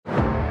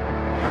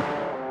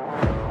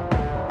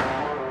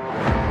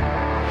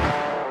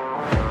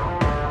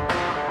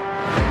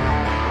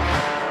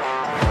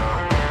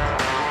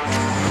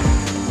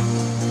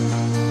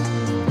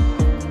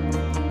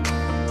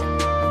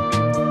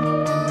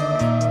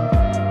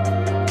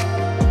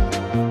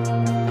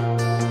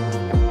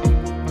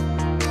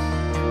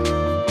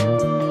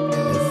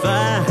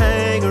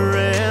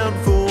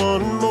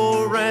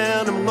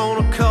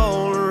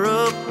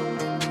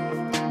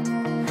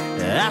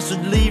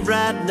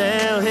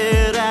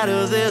head out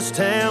of this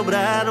town, but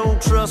I don't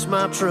trust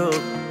my truck.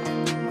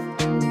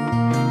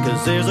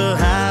 Cause there's a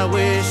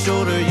highway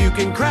shoulder you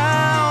can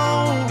cry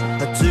on,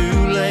 a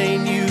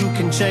 2-lane you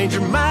can change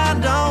your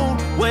mind on,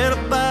 when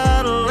a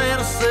bottle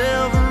and a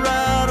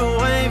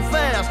Silverado ain't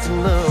fast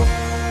enough.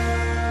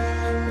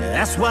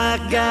 That's why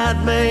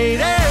God made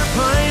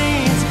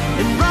airplanes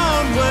and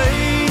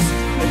runways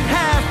and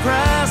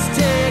half-price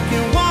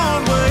ticket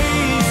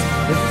one-ways.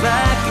 If I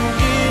can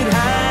get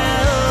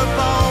high up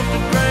off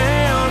the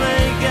ground,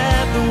 ain't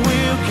got the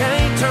wheel,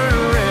 can't turn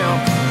around.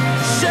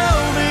 Show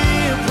me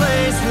a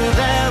place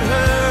without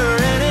her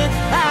in it,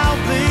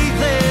 I'll be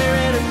there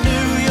in a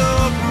New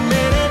York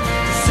minute.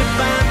 'Cause if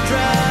I'm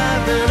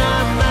driving, I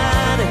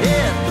might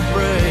hit the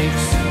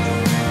brakes.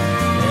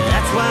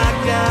 That's why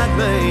God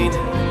made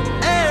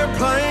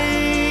airplanes.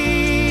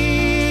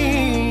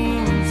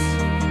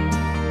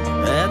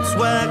 That's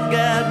why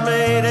God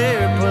made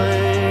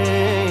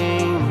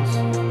airplanes.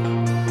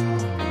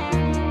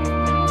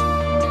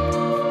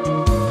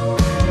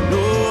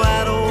 No, I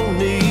don't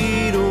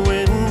need a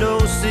window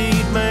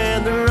seat, man,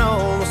 they're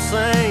all the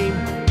same.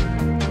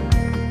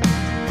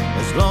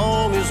 As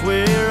long as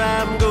where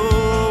I'm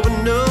going,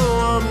 no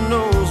one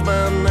knows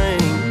my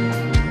name.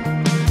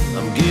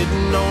 I'm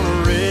getting on a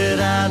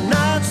red-eye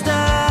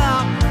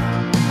non-stop,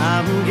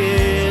 I'm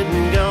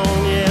getting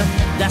gone, yeah.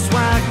 That's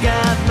why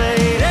God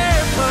made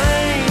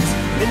airplanes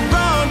and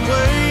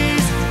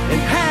runways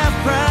and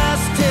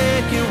half-price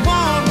ticket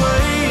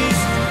one-ways.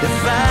 If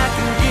I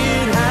can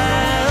get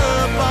high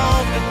up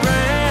off the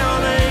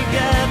ground, ain't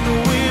got the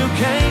wheel,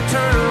 can't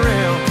turn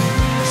around.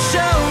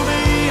 Show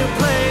me a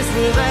place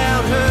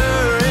without her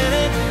in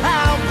it,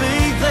 I'll be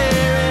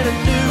there in a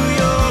New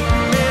York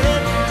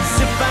minute. 'Cause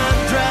if I'm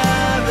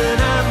driving,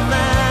 I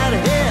might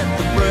hit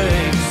the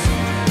brakes.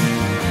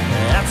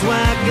 That's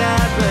why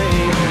God made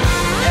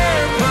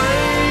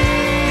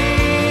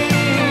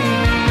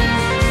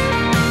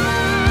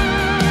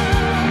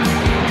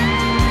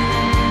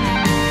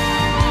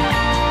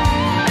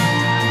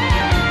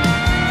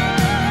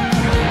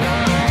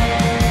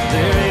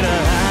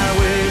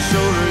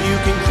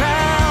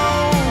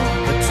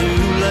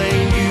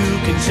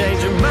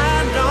change your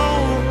mind on.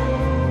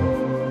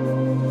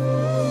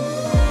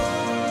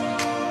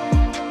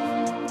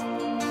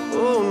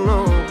 Oh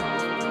no,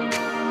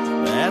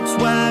 that's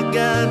why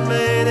God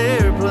made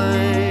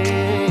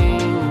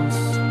airplanes.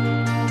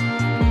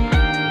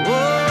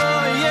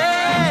 Oh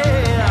yeah,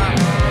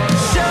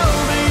 show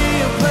me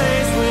a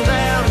place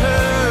without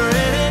her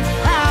in it,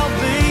 I'll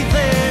be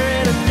there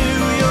in a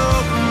New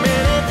York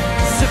minute.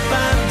 'Cause if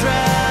I'm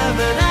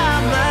driving, I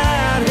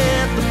might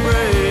hit the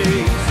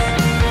brakes.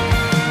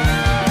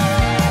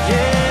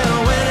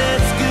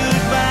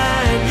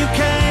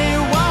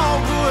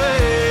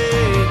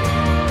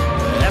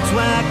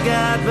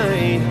 God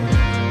made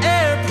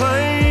airplanes.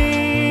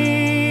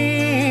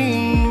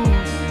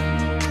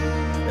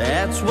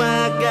 That's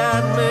why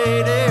God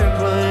made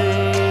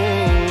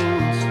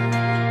airplanes.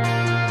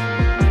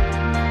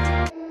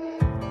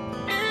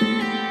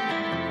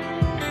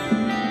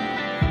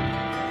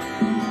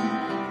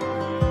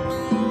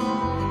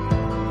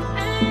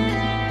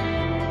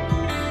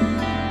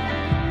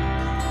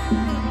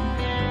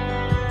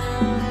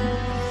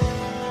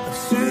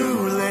 Too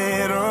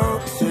little,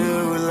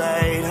 too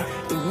late.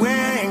 The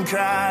wind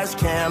cries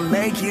can't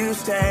make you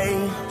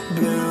stay.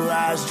 Blue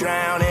eyes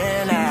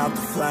drowning out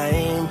the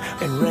flame,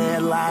 and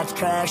red lights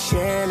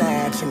crashing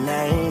at your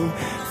name.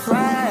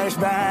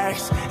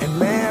 Flashbacks and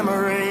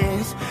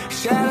memories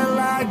shatter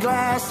like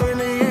glass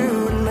into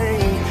you and me.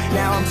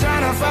 Now I'm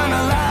trying to find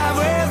a life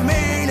with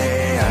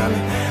meaning,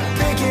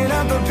 picking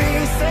up the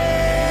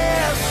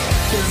pieces.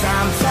 'Cause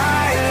I'm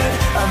tired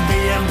of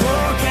being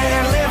broken,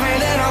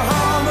 living in a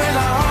home with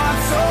a heart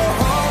so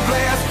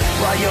hopeless.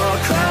 While you're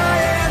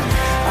crying,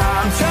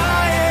 I'm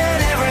trying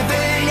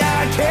everything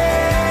I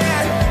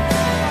can.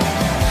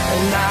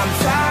 And I'm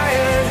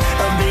tired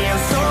of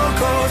being so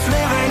close,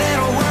 living in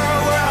a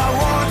world where I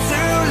want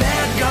to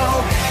let go.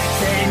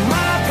 Take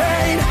my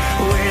pain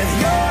with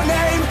your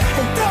name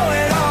and throw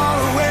it all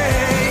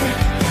away.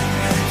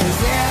 'Cause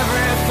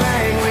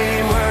everything we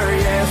were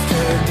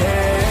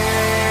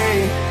yesterday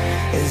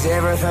is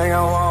everything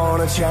I want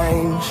to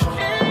change.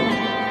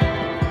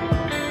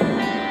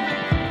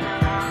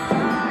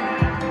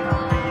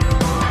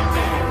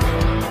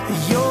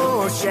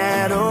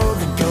 Shadow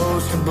that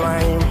goes to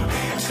blame,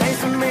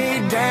 chasing me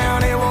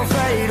down, it won't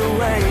fade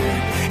away.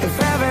 If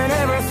having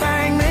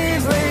everything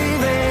means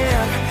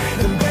leaving,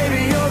 then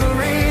baby you're the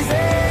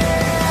reason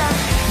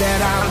that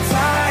I'm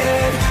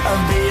tired of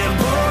being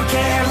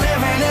broken,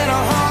 living in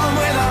a home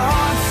with a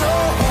heart so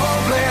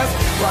hopeless.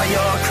 While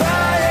you're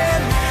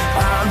crying,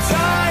 I'm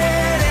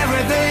trying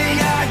everything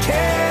I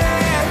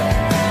can.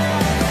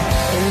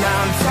 And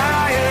I'm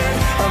tired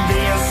of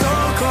being so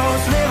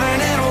close,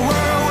 living in a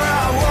world where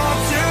I want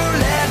to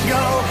let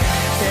go.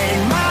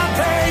 Take my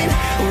pain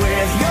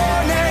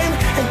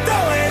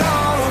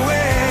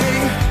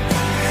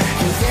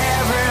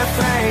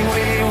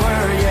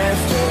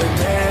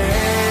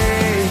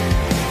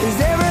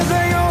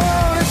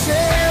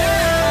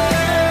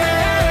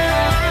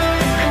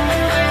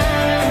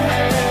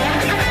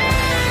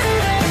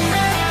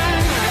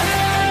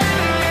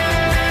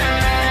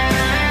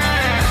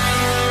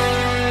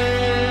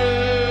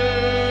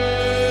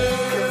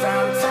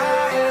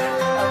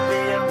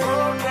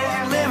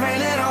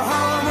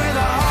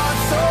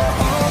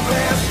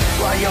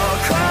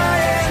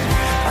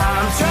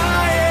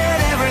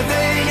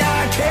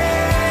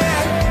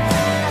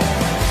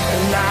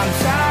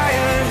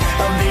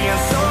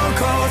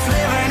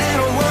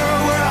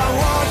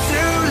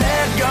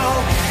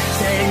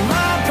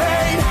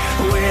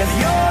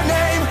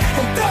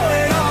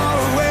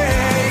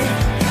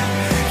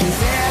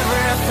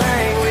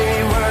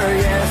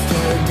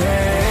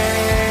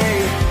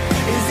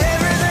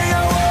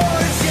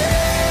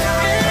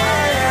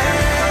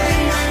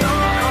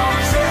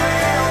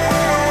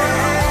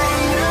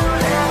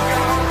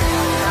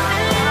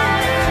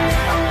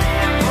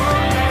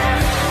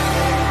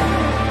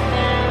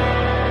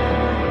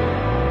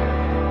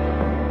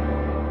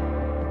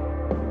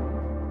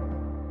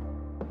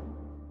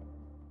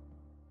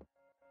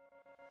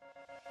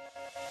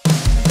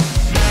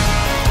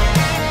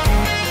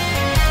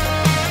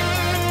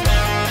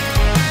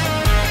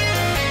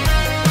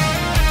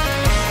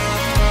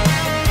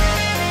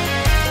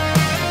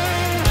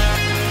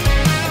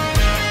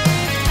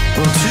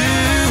Well,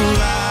 two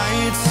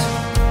lights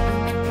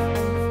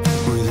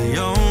were the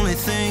only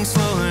thing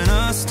slowing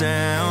us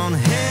down.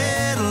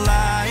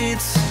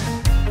 Headlights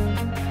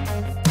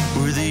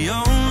were the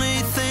only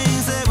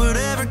things that would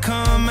ever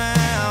come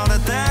out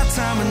at that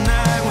time of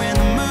night when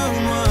the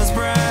moon was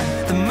bright,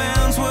 the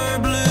mountains were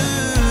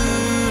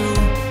blue.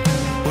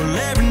 Well,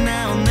 every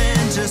now and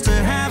then, just to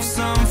have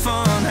some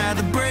fun, had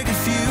to break a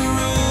few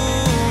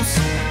rules.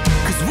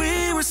 'Cause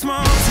we were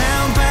small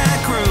town back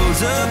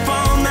roads, up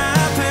all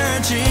night, pair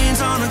of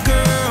jeans on a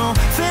girl,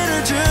 fit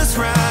her just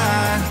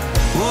right.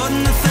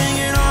 Wasn't a thing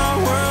in our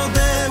world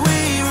that we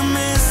were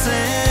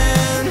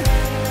missing.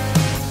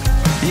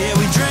 Yeah,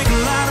 we drank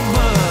a lot of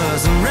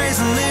buzz and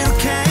raised a little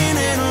cane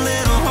in a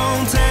little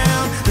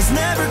hometown that's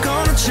never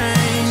gonna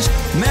change.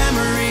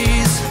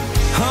 Memories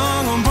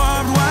hung on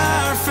barbed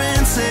wire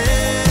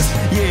fences.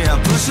 Yeah,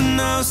 pushing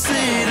those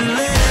city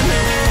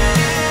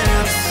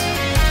limits.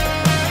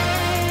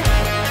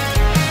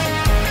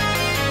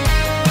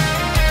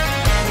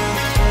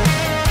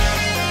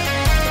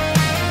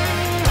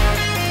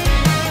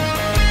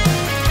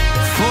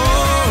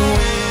 Four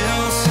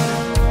wheels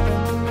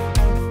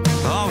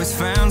always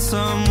found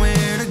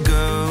somewhere to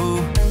go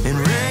in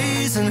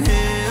Raisin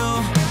Hill,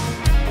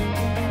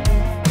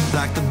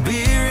 like the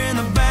beer in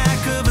the back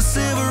of a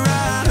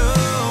Silverado.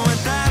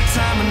 At that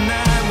time of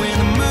night when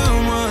the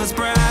moon was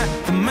bright,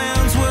 the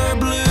mountains were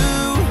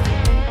blue.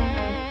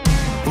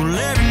 Well,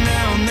 every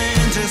now and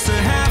then, just to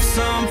have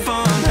some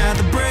fun, had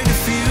to break a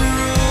few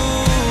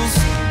rules.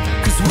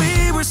 'Cause we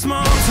were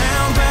small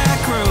town back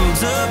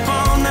roads, up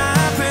all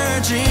night, pair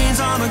of jeans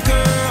on a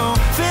girl,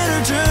 fit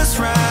her just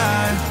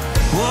right.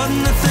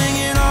 Wasn't a thing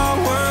in our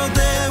world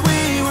that we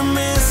were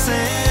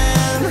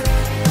missing.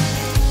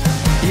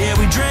 Yeah,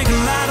 we drank a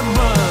lot of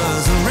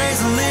buzz and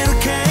raised a little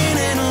cane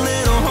in a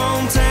little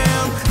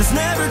hometown that's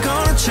never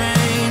gonna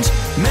change.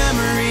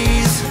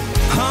 Memories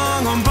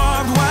hung on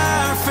barbed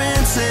wire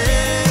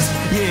fences.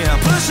 Yeah,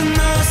 pushing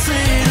those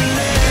city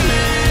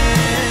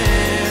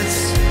limits.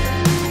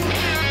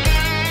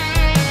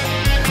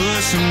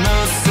 Pushing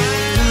those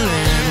city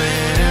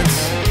limits.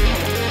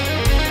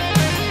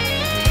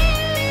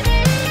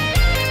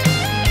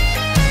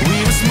 We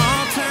were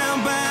small town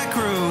back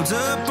roads,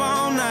 up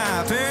all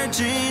night, pair of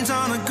jeans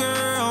on a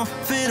girl,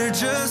 fit her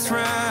just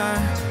right.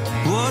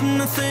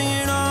 Wasn't a thing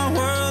in our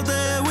world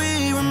that we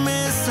were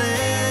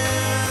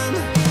missing.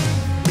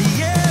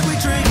 Yeah, we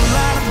drank a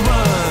lot of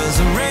buzz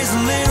and raised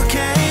a little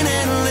cane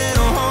in a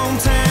little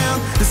hometown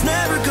that's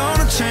never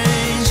gonna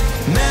change.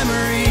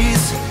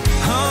 Memories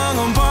hung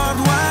on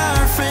barbed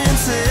wire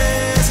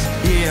fences.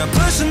 Yeah,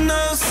 pushing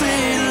those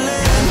city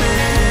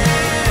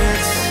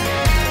limits.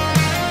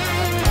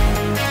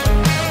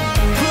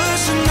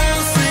 Pushing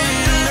those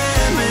city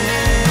limits.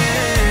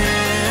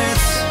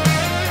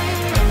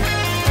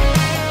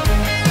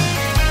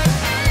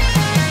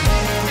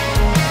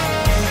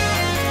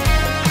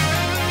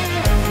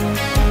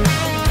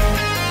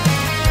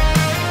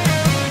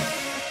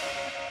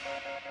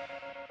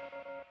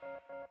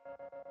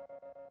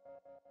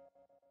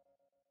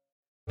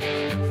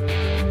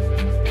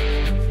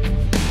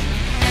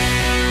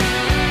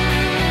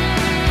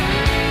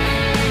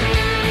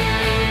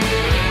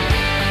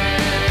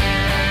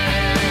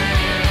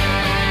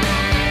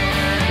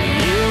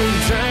 Yeah, we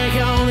drank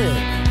on it,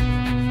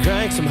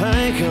 cranked some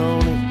Hank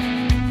on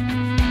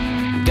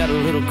it. Got a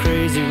little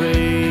crazy,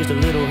 raised a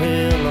little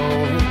hell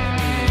on it.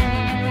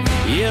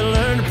 Yeah,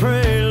 learn to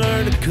pray,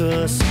 learn to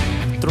cuss,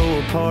 throw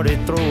a party,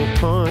 throw a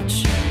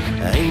punch.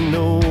 Ain't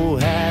no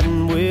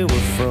hiding where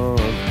we're from.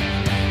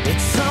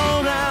 It's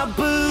on our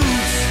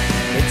boots,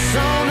 it's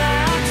on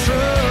our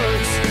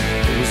trucks.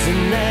 It was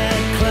in that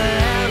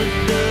cloud of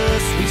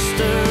dust we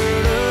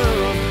stirred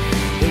up.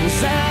 It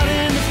was out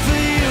in the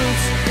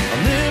fields, on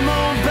them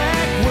old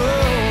back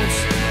roads.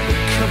 It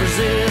covers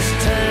this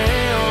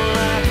town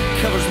like it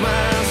covers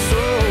my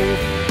soul.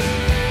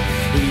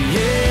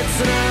 Yeah, it's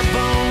in our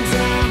bones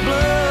and our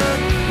blood.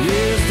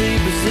 Yeah, as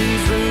deep as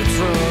these roots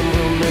run,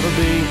 we'll never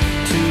be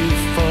too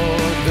far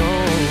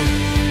gone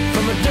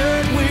from the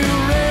dirt we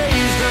were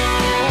raised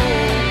on.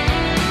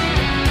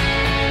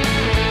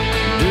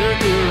 Dirt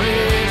we were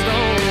raised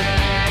on.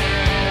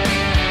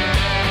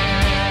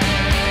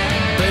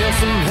 Bale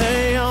some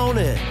hay on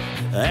it,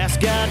 ask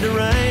God to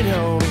rain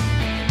on it.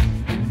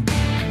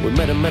 We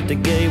met him at the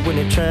gate when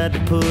he tried to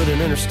put an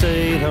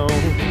interstate on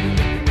it.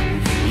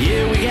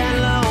 Yeah, we got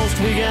lost,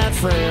 we got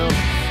found,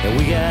 and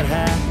we got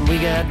high and we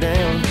got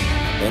down.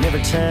 And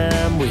every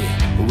time we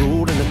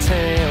rolled into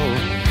town,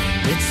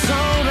 it's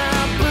on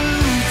our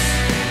boots,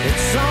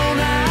 it's on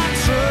our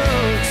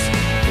trucks.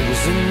 It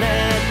was in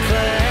that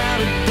cloud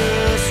of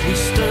dust we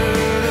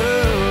stirred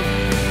up.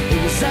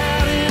 It was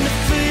out in the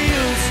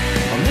fields,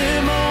 on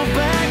them old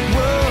back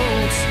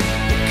roads.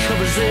 It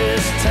covers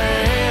this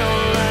town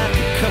like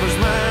it covers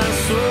my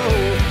soul.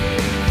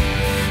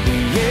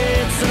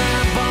 Yeah, it's in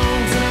our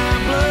bones and our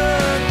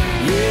blood.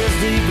 Yeah, as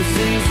deep as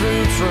these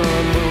roots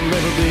run, we'll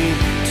never be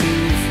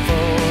too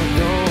far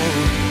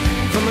gone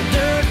from the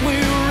dirt we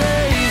were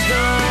raised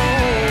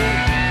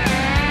on.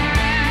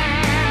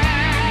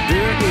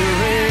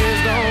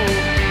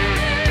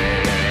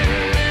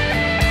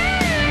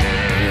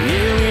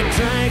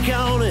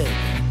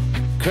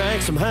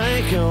 Crank some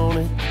Hank on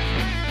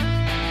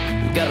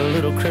it. Got a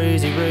little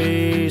crazy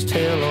raised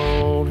tail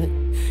on it.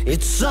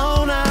 It's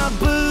on our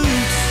boots.